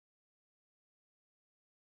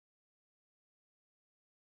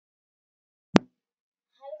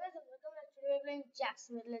we're playing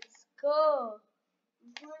Jacksonville. Let's go.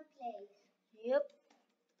 Good place. Yep.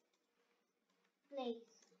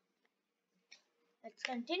 Place. Let's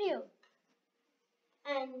continue.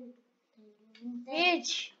 And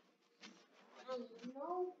Page. I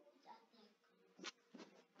know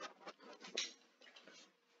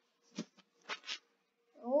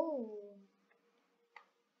Oh.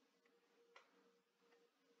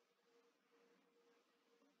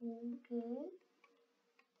 Okay.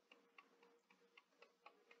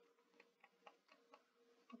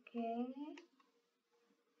 Okay.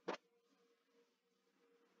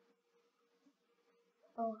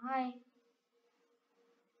 Oh, hi.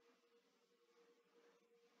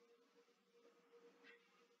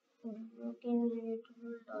 Broken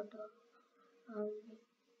relatable daughter.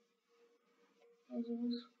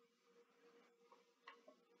 Is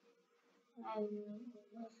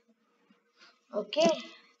okay.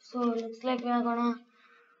 So looks like we are gonna.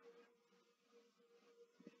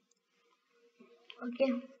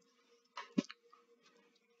 Okay.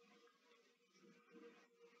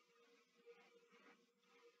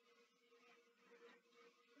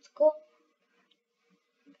 Let's go.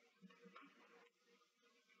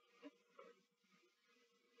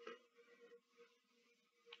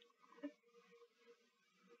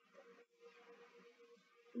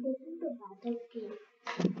 this is the battle game.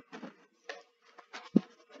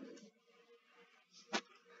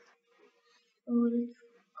 So let's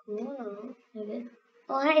go now. I guess.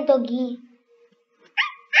 Oh, hi, doggy.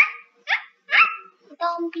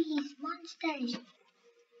 Zombies, monsters.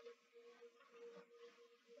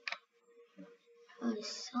 Oh,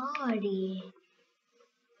 sorry.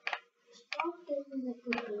 Stop taking the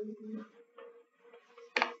cooking.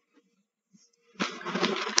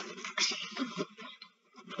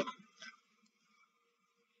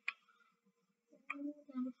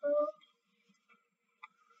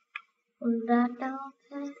 Pull that down.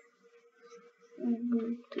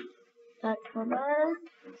 That one.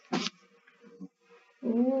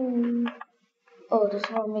 Ooh. Oh, this is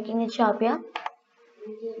for making it sharp, yeah?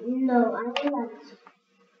 No, I don't like it.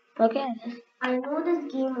 Okay. I know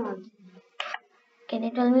this game already. Can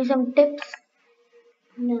you tell me some tips?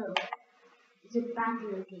 No, it's a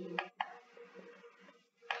battle game.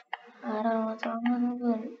 I don't know what's wrong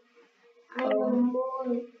with it. I know more,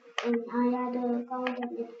 and I had an account at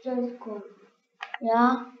the just go.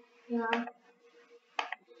 Yeah? Yeah.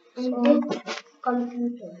 And So, this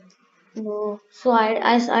computer. no. So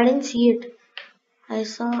I didn't see it. I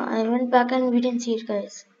went back and we didn't see it,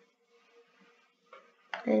 guys.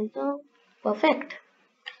 There you go. Perfect.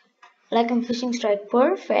 Like I'm fishing strike.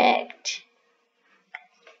 Perfect.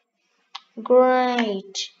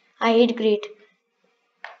 Great. I hate great.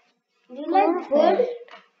 Do you like good?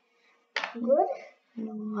 Good?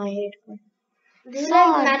 No, I hate good. Do you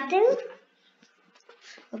Sorry. like nothing?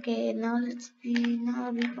 Okay, now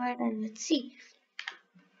be quiet and let's see.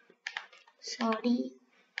 Sorry.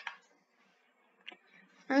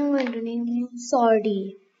 I'm going to name you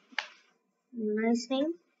Sorry. Nice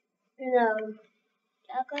name. No.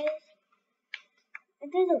 Yeah, guys.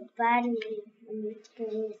 It is a bad name. And it's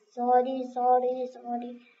saying sorry, sorry,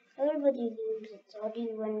 sorry. Everybody names it sorry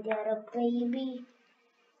when they are a baby.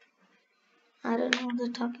 I don't know what they're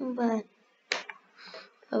talking about.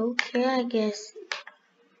 Okay, I guess.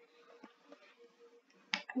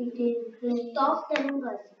 Stop telling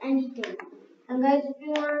us anything. And guys, if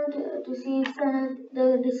you want to see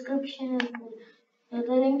the description, the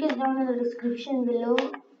link is down in the description below.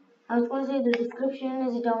 I was going to say the description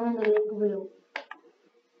is down in the link below.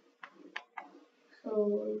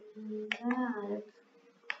 So, yeah, let's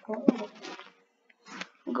go.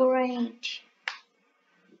 Great.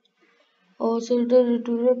 Also, the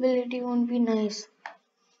durability won't be nice.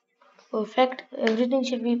 Perfect. Everything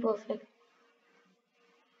should be perfect.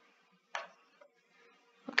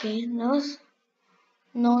 Okay, noise.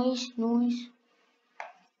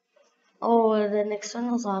 Oh, the next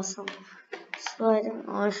one was awesome. So I think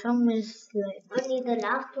awesome is like Only the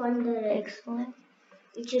last one, the excellent.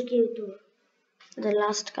 which you give to. The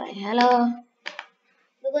last guy. Hello.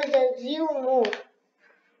 Because there's zero more.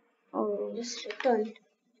 Oh, Just returned.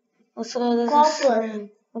 oh, so this Copper. is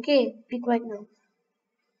okay. Be quiet now.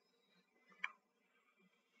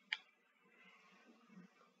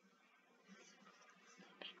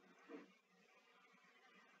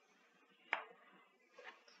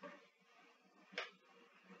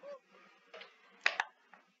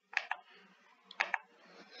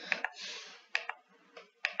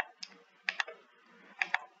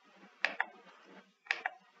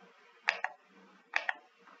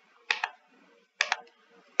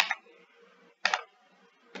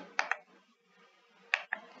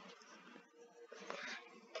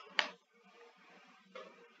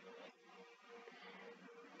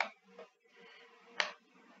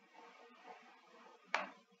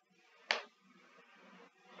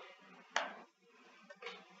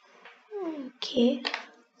 Okay.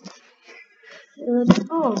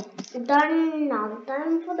 Oh, Done now.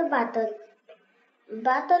 Time for the battle.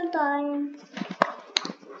 Battle time.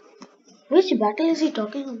 which battle is he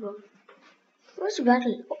talking about? Which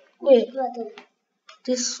battle? Oh, wait, Battle.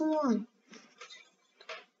 this one.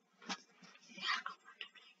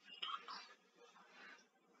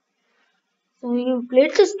 So you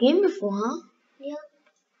played this game before, huh? Yeah.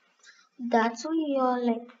 That's why you're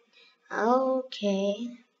like, okay,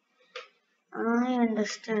 I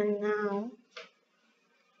understand now.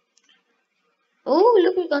 Oh,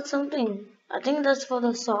 look, we got something. I think that's for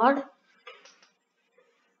the sword.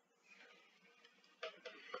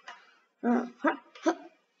 Huh.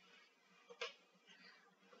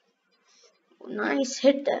 Nice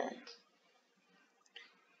hit there.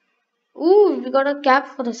 Ooh, we got a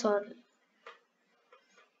cap for the sword.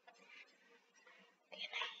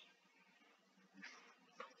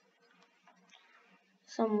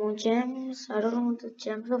 Some more gems. I don't know what the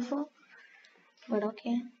gems are for, but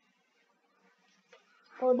okay.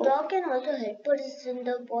 Oh, dog can also help us in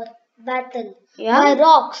the battle. Yeah? By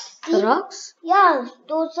rocks. The See? rocks? Yeah,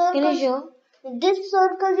 those Can you circles. show? This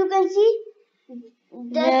circle you can see.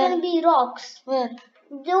 There Where? can be rocks. Where?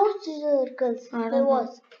 Those circles. I don't There know.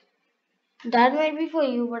 was. That might be for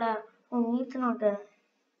you, but for me it's not there.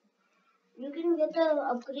 You can get the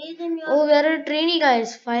upgrade in your. Oh, we are a trainee,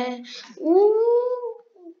 guys. Fire. Ooh,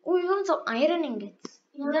 we want some iron ingots.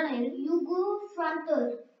 You go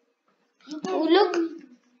frontal. You can Oh, look.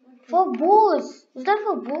 For bows. Is that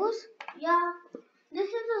for bows? Yeah. This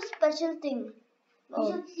is a special thing. You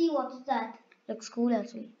Oh. should see what is that. Looks cool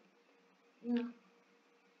actually. Yeah.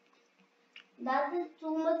 That is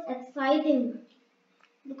so much exciting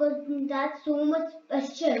because that's so much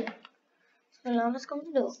special. So now let's come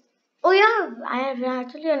to the. Oh yeah, I have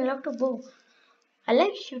actually unlocked a bow. I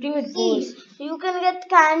like shooting with bows. See, you can get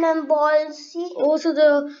cannonballs. See, Oh,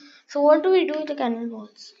 so what do we do with the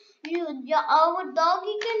cannonballs? our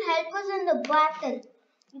doggy can help us in the battle.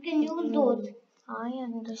 You can use those. I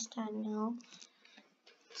understand now.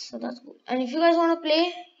 So that's good. And if you guys want to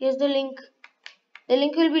play, here's the link. The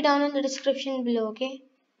link will be down in the description below, okay?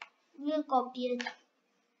 We'll copy it.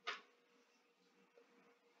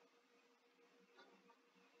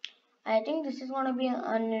 I think this is gonna be an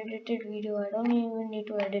unedited video. I don't even need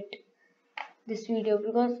to edit this video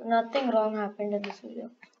because nothing wrong happened in this video.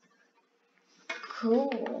 Cool.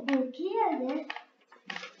 Okay, I guess.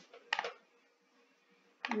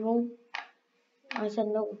 No. I said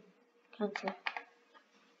no. Cancel.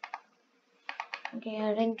 Okay,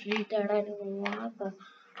 I didn't read that. I don't know what the.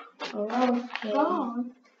 Okay.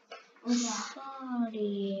 God.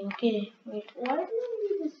 Sorry. Okay, wait. Why do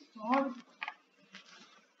you need a sword?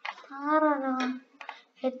 I don't know.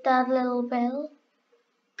 Hit that little bell.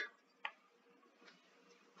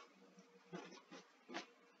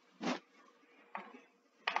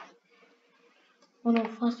 Oh no,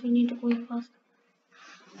 fast. We need to go fast.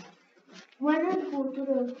 When I go to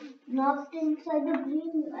the north inside the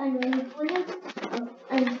green and when you pull it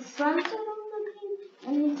and front side of the green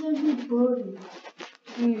and it will be burned.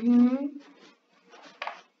 Mm-hmm.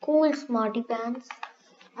 Cool, smarty pants.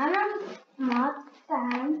 And a smart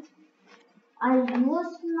pants. Are you a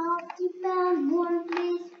smarty pants, one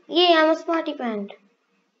please? Yeah, I'm a smarty pant.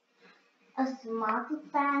 A smarty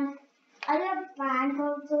pants. Are you a pant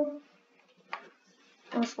also?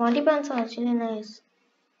 Oh, smarty pants are actually nice.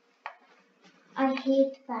 I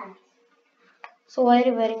hate pants. So why are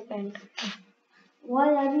you wearing pant?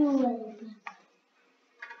 Why are you wearing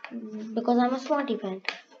pants? Because I'm a smarty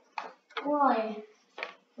pant. Why?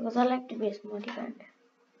 Because I like to be a smarty pant.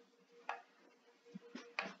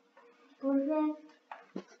 Correct.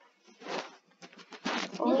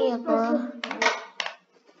 Oh yeah, bro.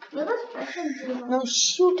 You're a special dreamer. Now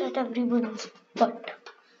shoot at everybody's butt.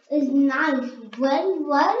 It's nice. Very,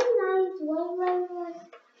 very nice.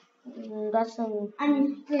 That's an. And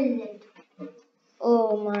you killed it.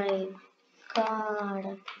 Oh my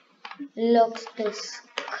god. Looks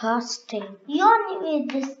disgusting. You're only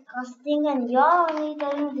disgusting and you're only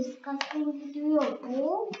telling disgusting to your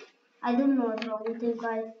bow. I don't know what's wrong with you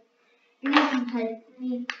guys. Please help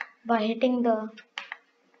me. By hitting the.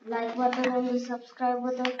 Like button and the subscribe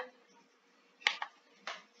button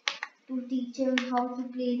to teach him how to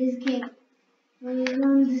play this game. When you don't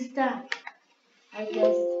understand, I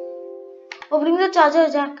guess. Oh, bring the charger,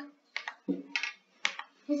 Jack.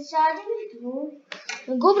 His charging is low.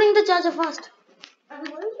 Go bring the charger fast. I'm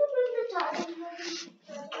going to bring the charging.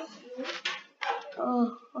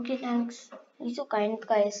 Oh, okay, thanks. You're so kind,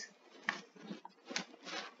 guys.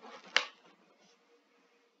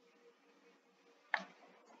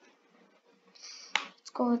 Let's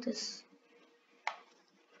go with this.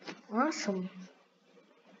 Awesome.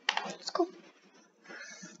 Let's go.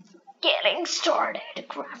 Getting started.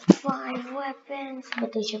 Craft 5 weapons,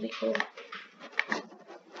 but they should be cool.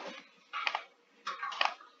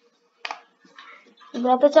 You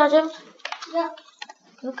grab the charger? Yeah.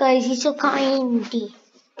 Look guys, he's so kind.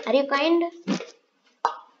 Are you kind?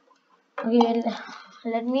 Okay,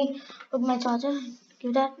 let me put my charger.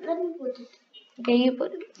 Give that. Let me put it. Okay, you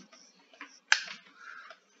put it.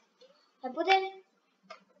 I put it.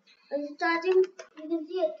 It's charging. You can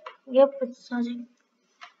see it. Yep, it's charging.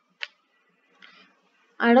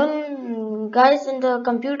 I don't, guys, in the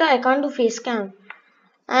computer I can't do face cam,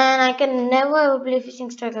 and I can never ever play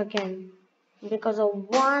Fishing Strike again because of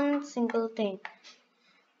one single thing.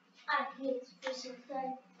 I hate Fishing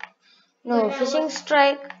Strike. No, Fishing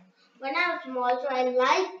Strike. When I was small, so I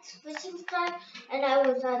liked Fishing Strike, and I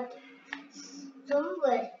was at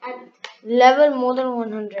somewhere at Level more than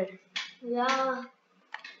 100. yeah.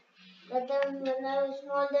 But then when I was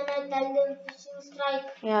small, then I tell them Fishing Strike,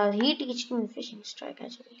 Yeah, he teach me Fishing Strike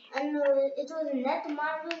actually. and it was net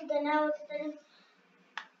marble. Then I was telling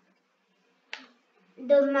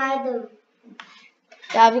the madam.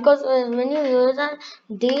 Yeah, because when you use that,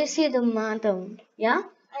 they see the madam. Yeah?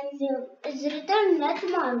 And it's written net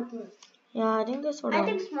marble. Yeah, I think that's what I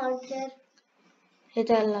think small chair. hit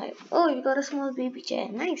that live. Oh, you got a small baby chair.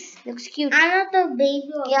 Nice. Looks cute. I'm not a baby.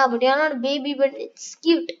 Yeah, but you're not a baby, but it's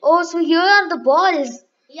cute. Oh, so here are the balls.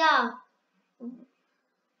 Yeah.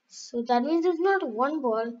 So that means there's not one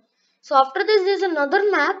ball. So after this, there's another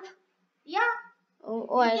map. Yeah. Oh,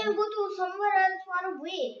 You I can go to somewhere else far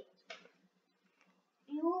away.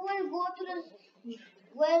 You will go to the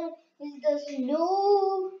where is the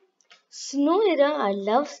snow snow era. I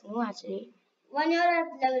love snow actually. when you're at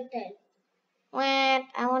level 10. Wait,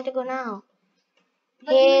 I want to go now.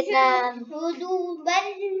 But Hit you that. should do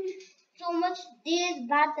very so much days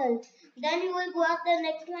battle. Then you will go at the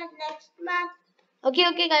next match.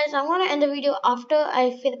 Okay, guys. I'm gonna end the video after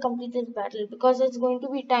I complete this battle because it's going to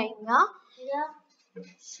be time, yeah. Yeah.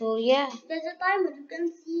 So yeah, There's a timer you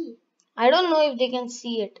can see. I don't know if they can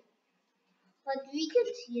see it. But we can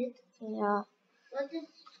see it. Yeah, But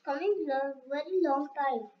it's coming very long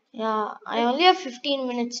time. yeah. I only have 15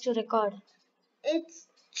 minutes to record. It's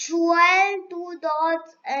 12 two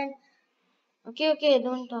dots and Okay.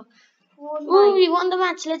 Don't talk. 4 Ooh, 9. we won the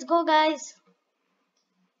match. Let's go, guys.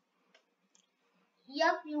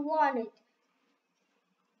 Yep, you want it.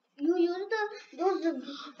 You use those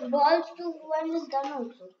balls to when it's done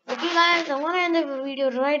also. Okay, guys. I want to end the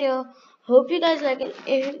video right here. Hope you guys like it.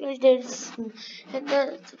 If you guys did, hit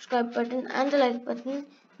the subscribe button and the like button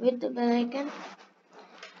with the bell icon.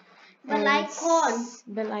 Bell icon.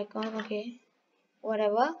 Bell icon. Okay.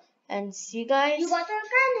 Whatever. And see you guys. You got a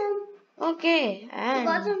cannon. Okay. You And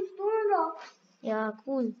got some stone rocks. yeah,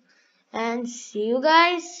 cool. And see you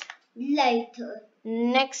guys Later.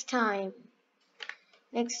 next time.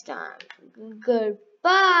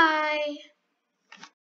 Goodbye.